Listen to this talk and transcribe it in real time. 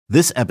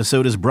This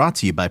episode is brought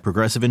to you by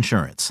Progressive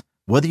Insurance.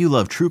 Whether you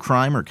love true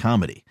crime or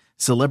comedy,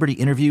 celebrity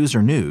interviews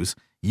or news,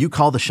 you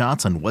call the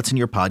shots on what's in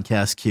your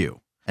podcast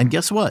queue. And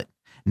guess what?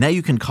 Now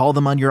you can call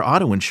them on your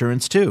auto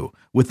insurance too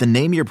with the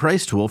Name Your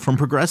Price tool from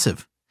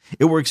Progressive.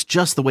 It works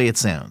just the way it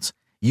sounds.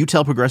 You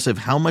tell Progressive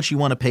how much you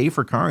want to pay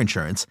for car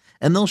insurance,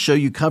 and they'll show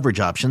you coverage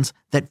options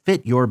that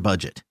fit your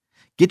budget.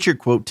 Get your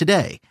quote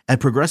today at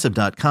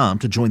Progressive.com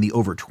to join the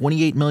over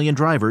 28 million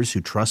drivers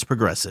who trust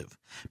Progressive.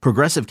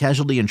 Progressive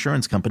Casualty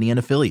Insurance Company and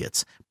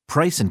Affiliates.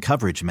 Price and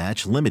coverage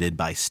match limited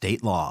by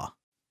state law.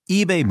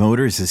 eBay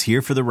Motors is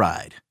here for the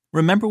ride.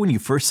 Remember when you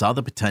first saw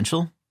the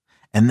potential?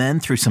 And then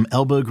through some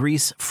elbow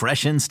grease,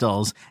 fresh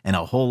installs, and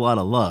a whole lot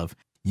of love,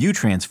 you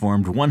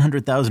transformed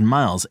 100,000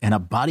 miles and a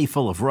body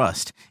full of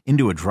rust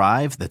into a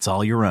drive that's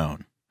all your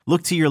own.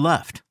 Look to your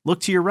left.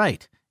 Look to your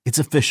right. It's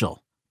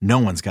official. No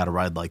one's got a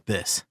ride like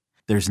this.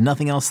 There's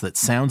nothing else that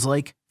sounds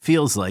like,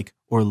 feels like,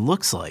 or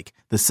looks like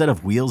the set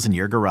of wheels in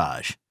your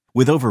garage.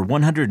 With over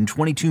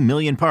 122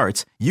 million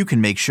parts, you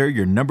can make sure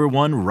your number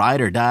one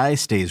ride or die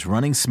stays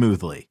running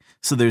smoothly.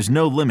 So there's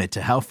no limit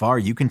to how far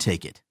you can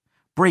take it.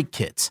 Brake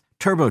kits,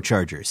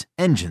 turbochargers,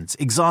 engines,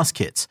 exhaust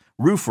kits,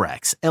 roof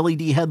racks,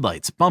 LED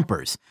headlights,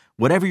 bumpers,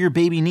 whatever your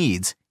baby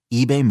needs,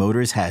 eBay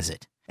Motors has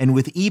it. And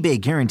with eBay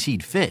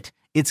Guaranteed Fit,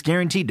 it's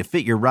guaranteed to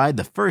fit your ride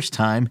the first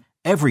time,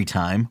 every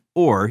time,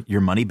 or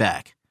your money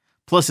back.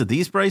 Plus, at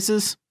these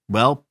prices,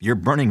 well, you're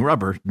burning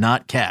rubber,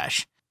 not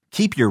cash.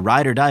 Keep your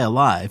ride or die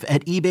alive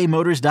at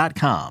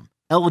ebaymotors.com.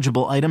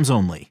 Eligible items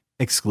only.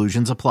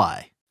 Exclusions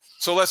apply.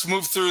 So let's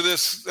move through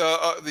these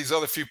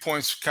other few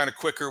points kind of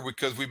quicker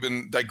because we've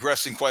been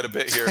digressing quite a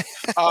bit here.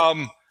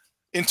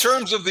 In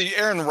terms of the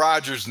Aaron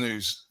Rodgers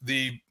news,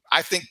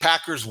 I think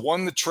Packers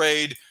won the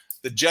trade.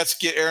 The Jets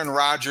get Aaron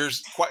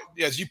Rodgers.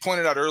 As you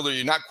pointed out earlier,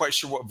 you're not quite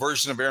sure what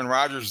version of Aaron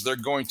Rodgers they're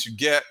going to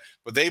get,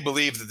 but they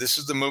believe that this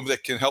is the move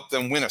that can help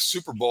them win a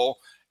Super Bowl.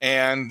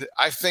 And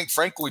I think,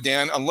 frankly,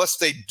 Dan, unless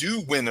they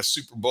do win a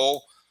Super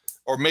Bowl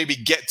or maybe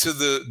get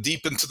to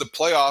deep into the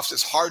playoffs,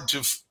 it's hard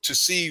to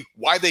see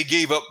why they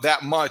gave up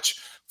that much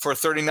for a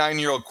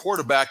 39-year-old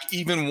quarterback,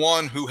 even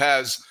one who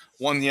has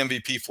won the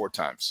MVP 4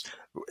 times.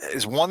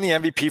 Has won the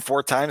MVP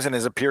 4 times and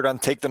has appeared on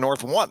Take the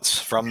North once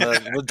from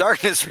the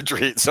darkness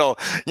retreat. So,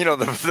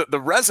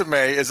 the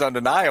resume is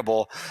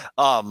undeniable.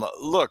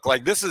 Look,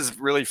 this is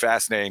really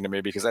fascinating to me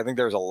because I think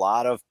there's a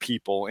lot of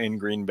people in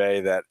Green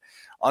Bay that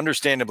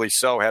understandably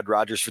so had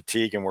Rodgers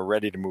fatigue and were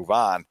ready to move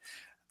on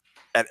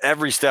at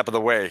every step of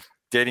the way.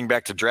 Dating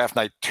back to draft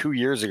night 2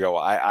 years ago,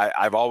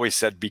 I've always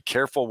said, be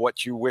careful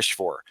what you wish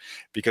for,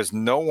 because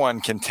no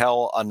one can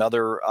tell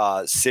another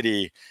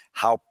city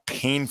how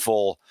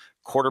painful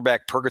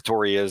quarterback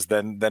purgatory is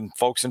than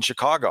folks in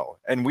Chicago.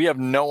 And we have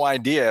no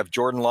idea if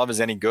Jordan Love is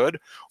any good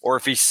or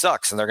if he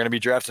sucks and they're going to be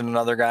drafting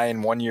another guy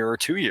in 1 year or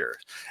 2 years.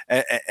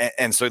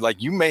 And so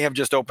you may have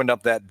just opened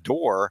up that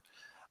door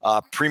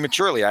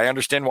prematurely. I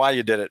understand why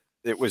you did it.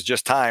 It was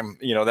just time,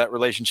 that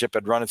relationship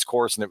had run its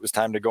course and it was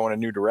time to go in a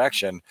new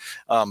direction.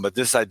 But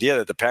this idea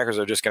that the Packers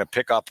are just going to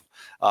pick up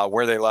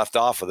where they left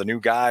off with a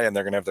new guy and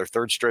they're going to have their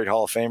third straight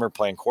Hall of Famer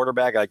playing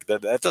quarterback,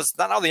 that's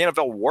not how the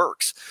NFL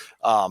works.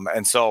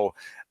 And so,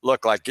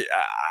 look,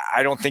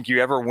 I don't think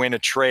you ever win a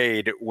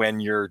trade when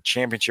your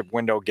championship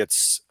window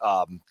gets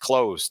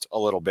closed a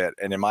little bit.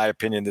 And in my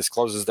opinion, this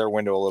closes their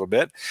window a little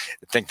bit.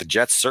 I think the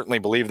Jets certainly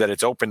believe that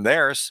it's opened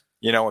theirs.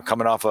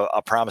 Coming off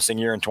a promising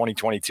year in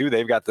 2022,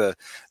 they've got the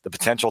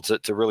potential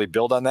to really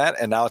build on that.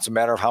 And now it's a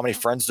matter of how many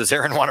friends does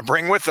Aaron want to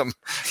bring with him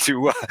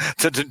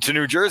to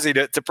New Jersey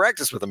to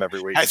practice with him every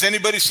week. Has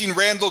anybody seen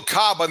Randall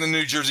Cobb on the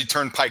New Jersey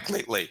Turnpike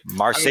lately?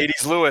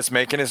 Mercedes Lewis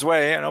making his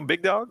way.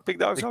 Big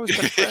dog's always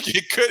been a friend.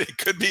 It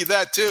could be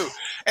that too.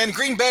 And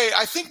Green Bay,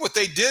 I think what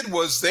they did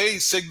was they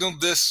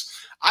signaled this.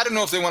 I don't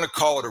know if they want to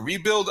call it a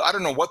rebuild. I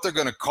don't know what they're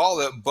going to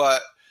call it,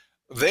 but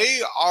they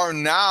are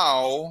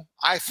now,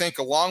 I think,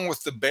 along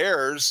with the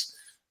Bears,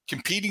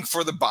 competing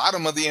for the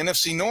bottom of the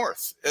NFC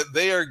North.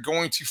 They are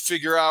going to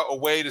figure out a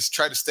way to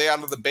try to stay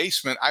out of the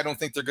basement. I don't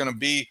think they're going to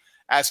be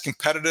as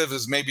competitive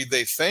as maybe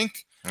they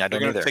think. They're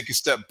going to take a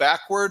step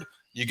backward.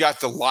 You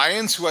got the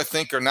Lions, who I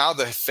think are now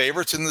the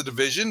favorites in the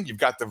division. You've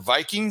got the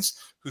Vikings,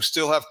 who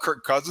still have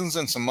Kirk Cousins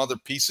and some other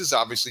pieces,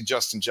 obviously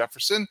Justin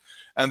Jefferson.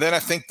 And then I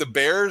think the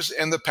Bears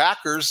and the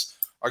Packers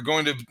are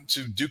going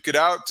to duke it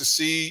out to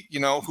see,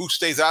 who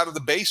stays out of the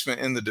basement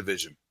in the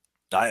division.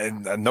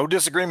 No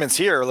disagreements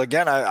here.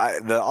 Again,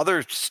 the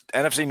other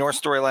NFC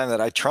North storyline that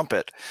I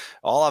trumpet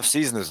all off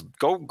season is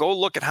go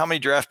look at how many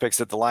draft picks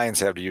that the Lions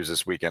have to use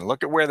this weekend.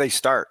 Look at where they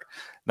start.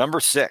 Number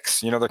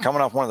 6, they're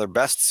coming off one of their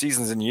best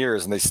seasons in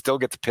years, and they still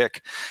get to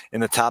pick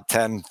in the top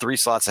 10, 3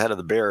 slots ahead of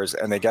the Bears,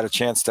 and they got a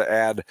chance to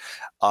add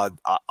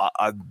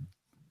a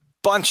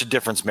bunch of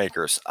difference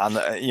makers on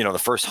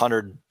the first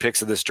 100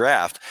 picks of this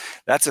draft.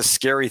 That's a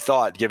scary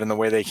thought given the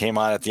way they came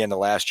on at the end of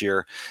last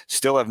year.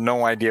 Still have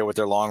no idea what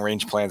their long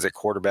range plans at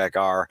quarterback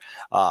are.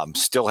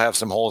 Still have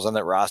some holes on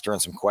that roster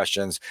and some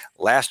questions.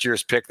 Last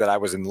year's pick that I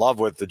was in love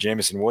with, the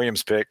Jameson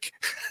Williams pick,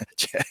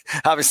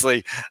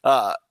 obviously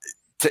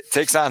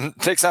takes on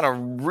a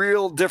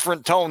real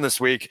different tone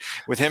this week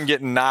with him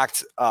getting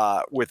knocked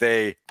with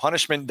a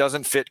punishment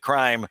doesn't fit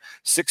crime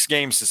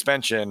 6-game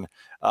suspension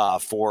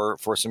for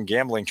some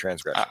gambling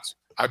transgressions.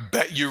 I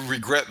bet you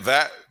regret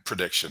that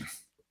prediction.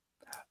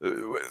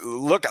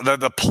 Look,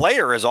 the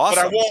player is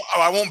awesome. But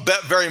I won't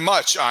bet very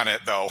much on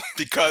it, though,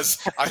 because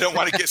I don't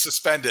want to get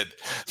suspended.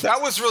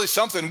 That was really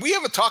something. We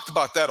haven't talked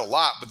about that a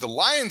lot, but the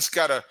Lions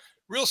got a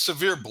real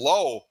severe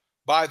blow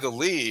by the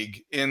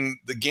league in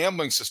the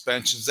gambling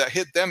suspensions that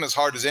hit them as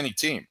hard as any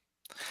team.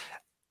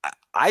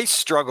 I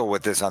struggle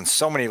with this on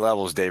so many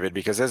levels, David,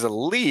 because as a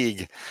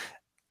league,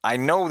 I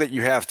know that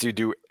you have to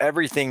do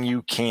everything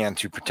you can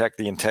to protect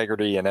the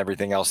integrity and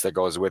everything else that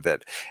goes with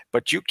it,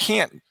 but you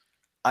can't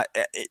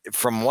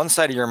from one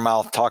side of your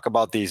mouth talk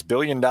about these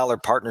billion-dollar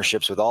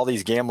partnerships with all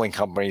these gambling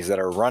companies that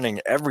are running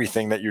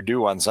everything that you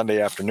do on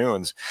Sunday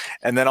afternoons,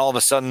 and then all of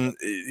a sudden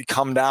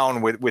come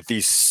down with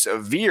these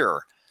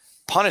severe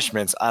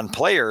punishments on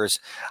players,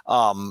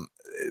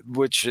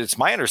 which it's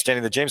my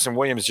understanding that Jameson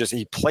Williams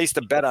he placed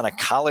a bet on a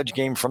college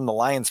game from the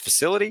Lions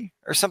facility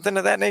or something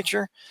of that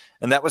nature.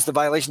 And that was the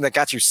violation that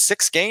got you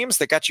 6 games,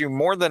 that got you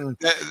more than,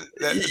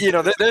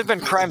 there've been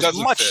crimes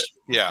much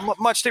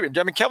deeper.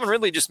 I mean, Calvin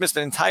Ridley just missed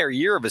an entire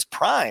year of his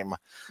prime,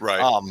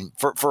 right?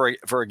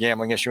 For a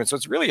gambling issue. And so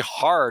it's really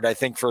hard, I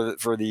think, for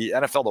the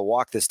NFL to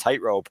walk this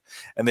tightrope.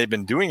 And they've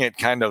been doing it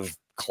kind of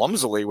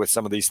clumsily with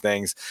some of these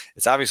things.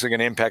 It's obviously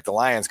going to impact the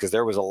Lions because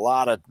there was a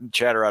lot of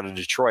chatter out of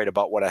Detroit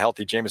about what a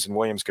healthy Jameson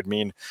Williams could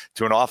mean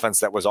to an offense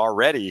that was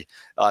already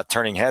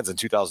turning heads in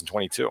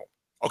 2022.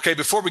 Okay,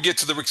 before we get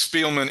to the Rick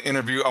Spielman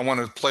interview, I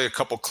want to play a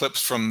couple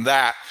clips from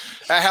that.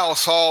 At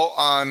Hallis Hall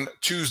on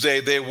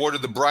Tuesday, they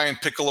awarded the Brian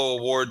Piccolo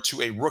Award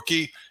to a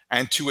rookie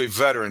and to a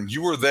veteran.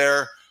 You were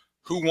there.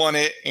 Who won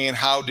it, and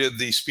how did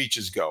the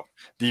speeches go?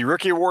 The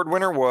rookie award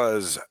winner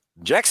was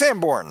Jack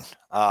Sanborn,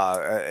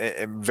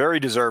 a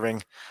very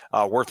deserving,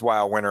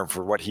 worthwhile winner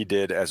for what he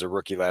did as a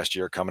rookie last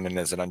year, coming in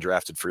as an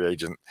undrafted free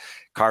agent,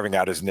 carving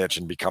out his niche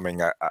and becoming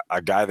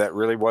a guy that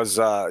really was,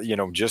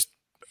 just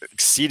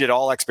exceeded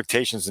all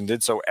expectations and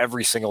did so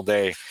every single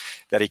day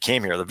that he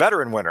came here. The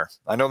veteran winner,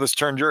 I know this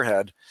turned your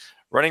head,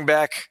 running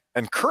back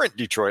and current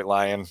Detroit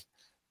Lion,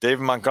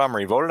 David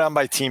Montgomery, voted on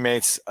by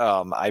teammates.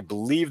 I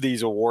believe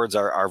these awards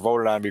are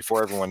voted on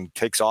before everyone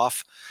takes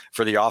off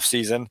for the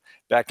offseason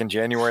back in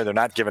January. They're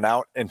not given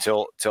out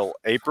until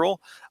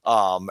April.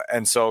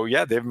 And so,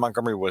 David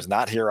Montgomery was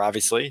not here,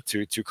 obviously,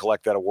 to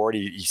collect that award.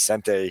 He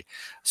sent a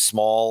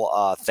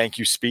small thank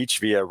you speech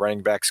via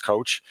running backs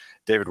coach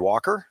David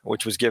Walker,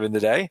 which was given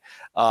today.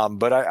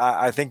 But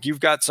I think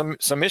you've got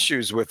some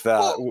issues with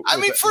that.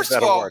 First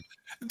of all,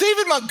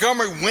 David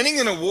Montgomery winning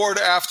an award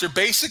after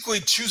basically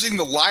choosing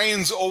the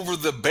Lions over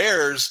the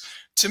Bears,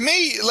 to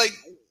me,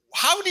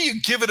 how do you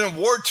give an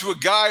award to a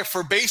guy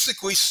for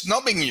basically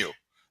snubbing you?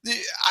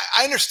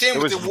 I understand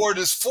what the award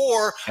is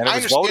for. And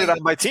it was voted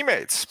on by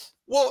teammates.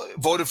 Well,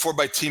 voted for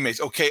by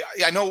teammates. Okay,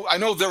 I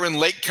know they're in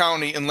Lake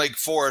County and Lake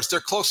Forest. They're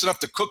close enough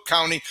to Cook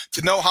County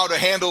to know how to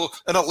handle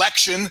an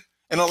election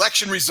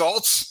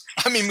results.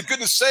 I mean, for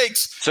goodness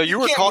sakes. So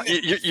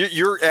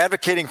you're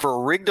advocating for a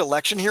rigged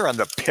election here on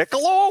the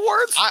Piccolo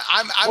Awards?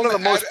 I'm one of the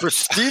most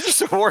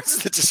prestigious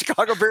awards that the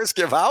Chicago Bears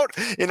give out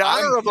in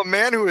honor of a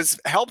man who has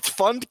helped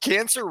fund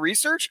cancer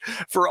research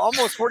for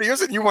almost 40 years,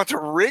 and you want to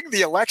rig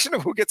the election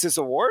of who gets this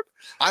award?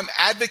 I'm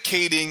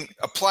advocating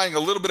applying a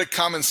little bit of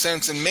common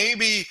sense and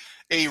maybe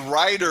a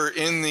writer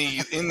in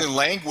the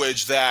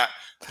language that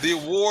the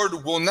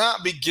award will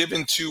not be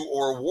given to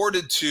or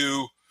awarded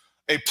to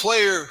a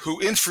player who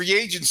in free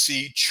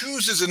agency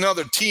chooses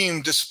another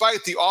team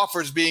despite the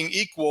offers being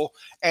equal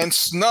and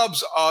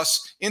snubs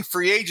us in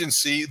free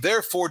agency,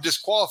 therefore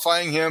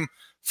disqualifying him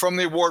from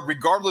the award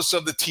regardless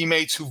of the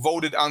teammates who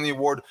voted on the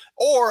award.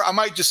 Or I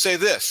might just say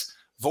this,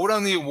 vote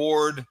on the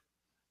award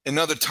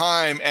another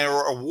time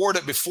or award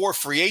it before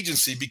free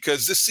agency,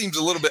 because this seems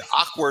a little bit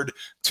awkward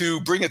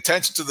to bring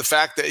attention to the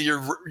fact that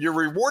you're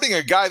rewarding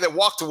a guy that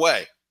walked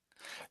away.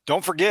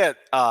 Don't forget,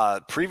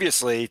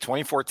 previously,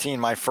 2014,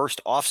 my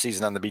first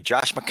offseason on the beat,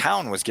 Josh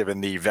McCown was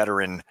given the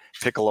Veteran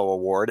Piccolo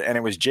Award, and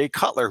it was Jay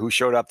Cutler who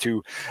showed up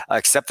to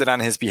accept it on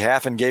his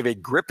behalf and gave a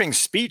gripping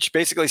speech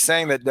basically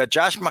saying that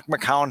Josh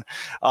McCown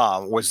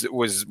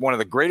was one of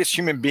the greatest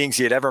human beings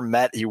he had ever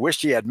met. He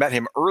wished he had met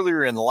him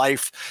earlier in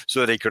life so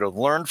that he could have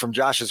learned from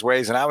Josh's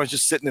ways, and I was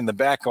just sitting in the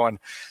back going,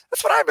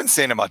 that's what I've been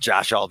saying about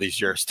Josh all these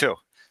years too.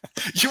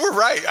 You were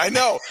right. I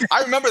know.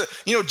 I remember,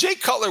 Jay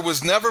Cutler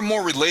was never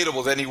more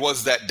relatable than he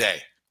was that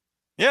day.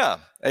 Yeah,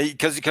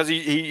 because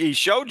he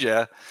showed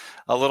you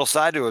a little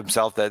side to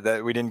himself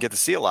that we didn't get to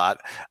see a lot.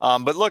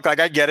 But look,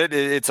 I get it.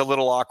 It's a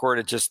little awkward.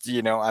 It just,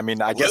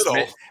 I guess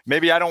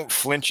maybe I don't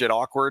flinch at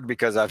awkward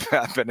because I've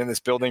been in this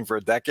building for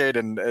a decade,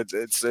 and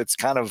it's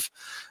kind of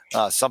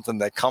something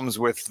that comes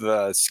with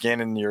the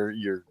skin in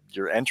your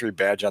your entry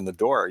badge on the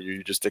door.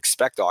 You just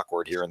expect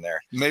awkward here and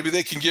there. Maybe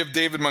they can give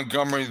David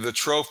Montgomery the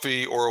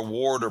trophy or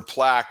award or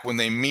plaque when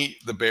they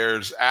meet the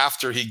Bears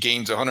after he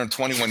gains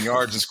 121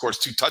 yards and scores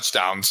 2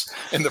 touchdowns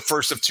in the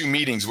first of 2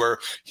 meetings where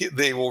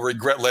they will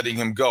regret letting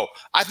him go.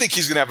 I think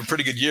he's going to have a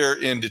pretty good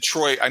year in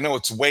Detroit. I know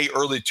it's way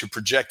early to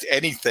project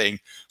anything,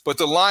 but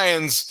the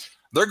Lions,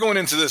 they're going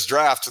into this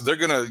draft. They're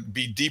going to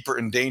be deeper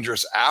and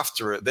dangerous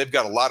after it. They've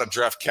got a lot of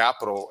draft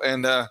capital,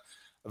 and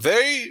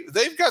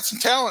they've got some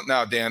talent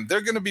now, Dan.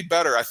 They're going to be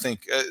better, I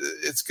think.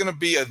 It's going to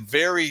be a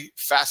very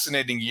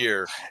fascinating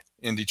year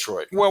in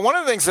Detroit. Well, one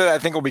of the things that I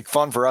think will be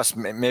fun for us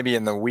maybe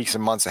in the weeks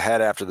and months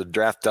ahead after the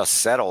draft dust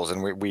settles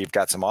and we've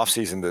got some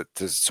offseason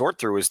to sort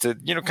through is to,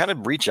 kind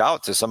of reach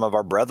out to some of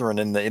our brethren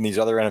in these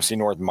other NFC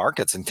North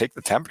markets and take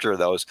the temperature of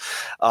those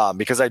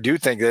because I do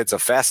think that it's a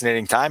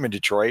fascinating time in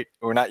Detroit.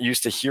 We're not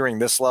used to hearing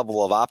this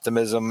level of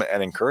optimism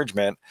and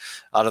encouragement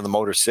out of the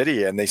Motor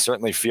City, and they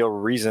certainly feel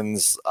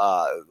reasons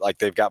like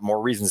they've got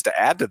more reasons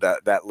to add to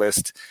that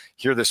list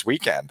here this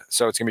weekend.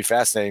 So it's going to be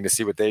fascinating to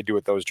see what they do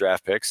with those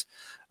draft picks.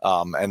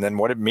 And then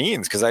what it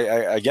means, because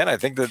I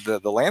think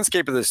that the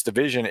landscape of this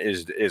division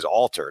is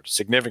altered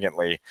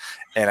significantly,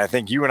 and I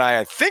think you and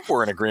I think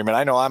we're in agreement.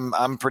 I know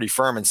I'm pretty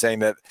firm in saying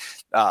that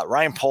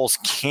Ryan Poles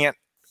can't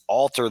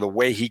alter the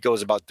way he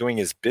goes about doing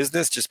his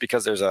business just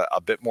because there's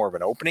a bit more of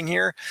an opening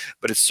here,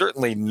 but it's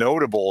certainly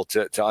notable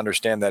to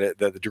understand that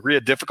the degree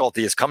of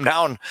difficulty has come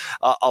down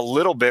a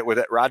little bit with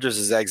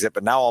Rodgers' exit,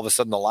 but now all of a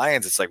sudden the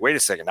Lions, it's like, wait a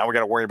second, now we got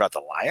to worry about the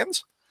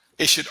Lions?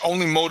 It should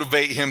only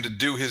motivate him to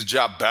do his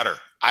job better.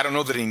 I don't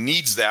know that he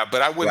needs that,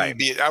 but I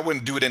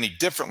wouldn't do it any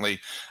differently.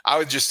 I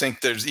would just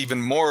think there's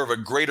even more of a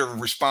greater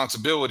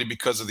responsibility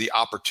because of the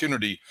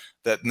opportunity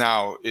that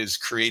now is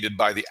created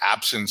by the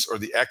absence or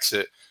the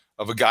exit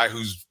of a guy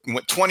who's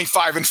went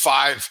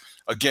 25-5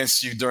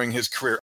 against you during his career.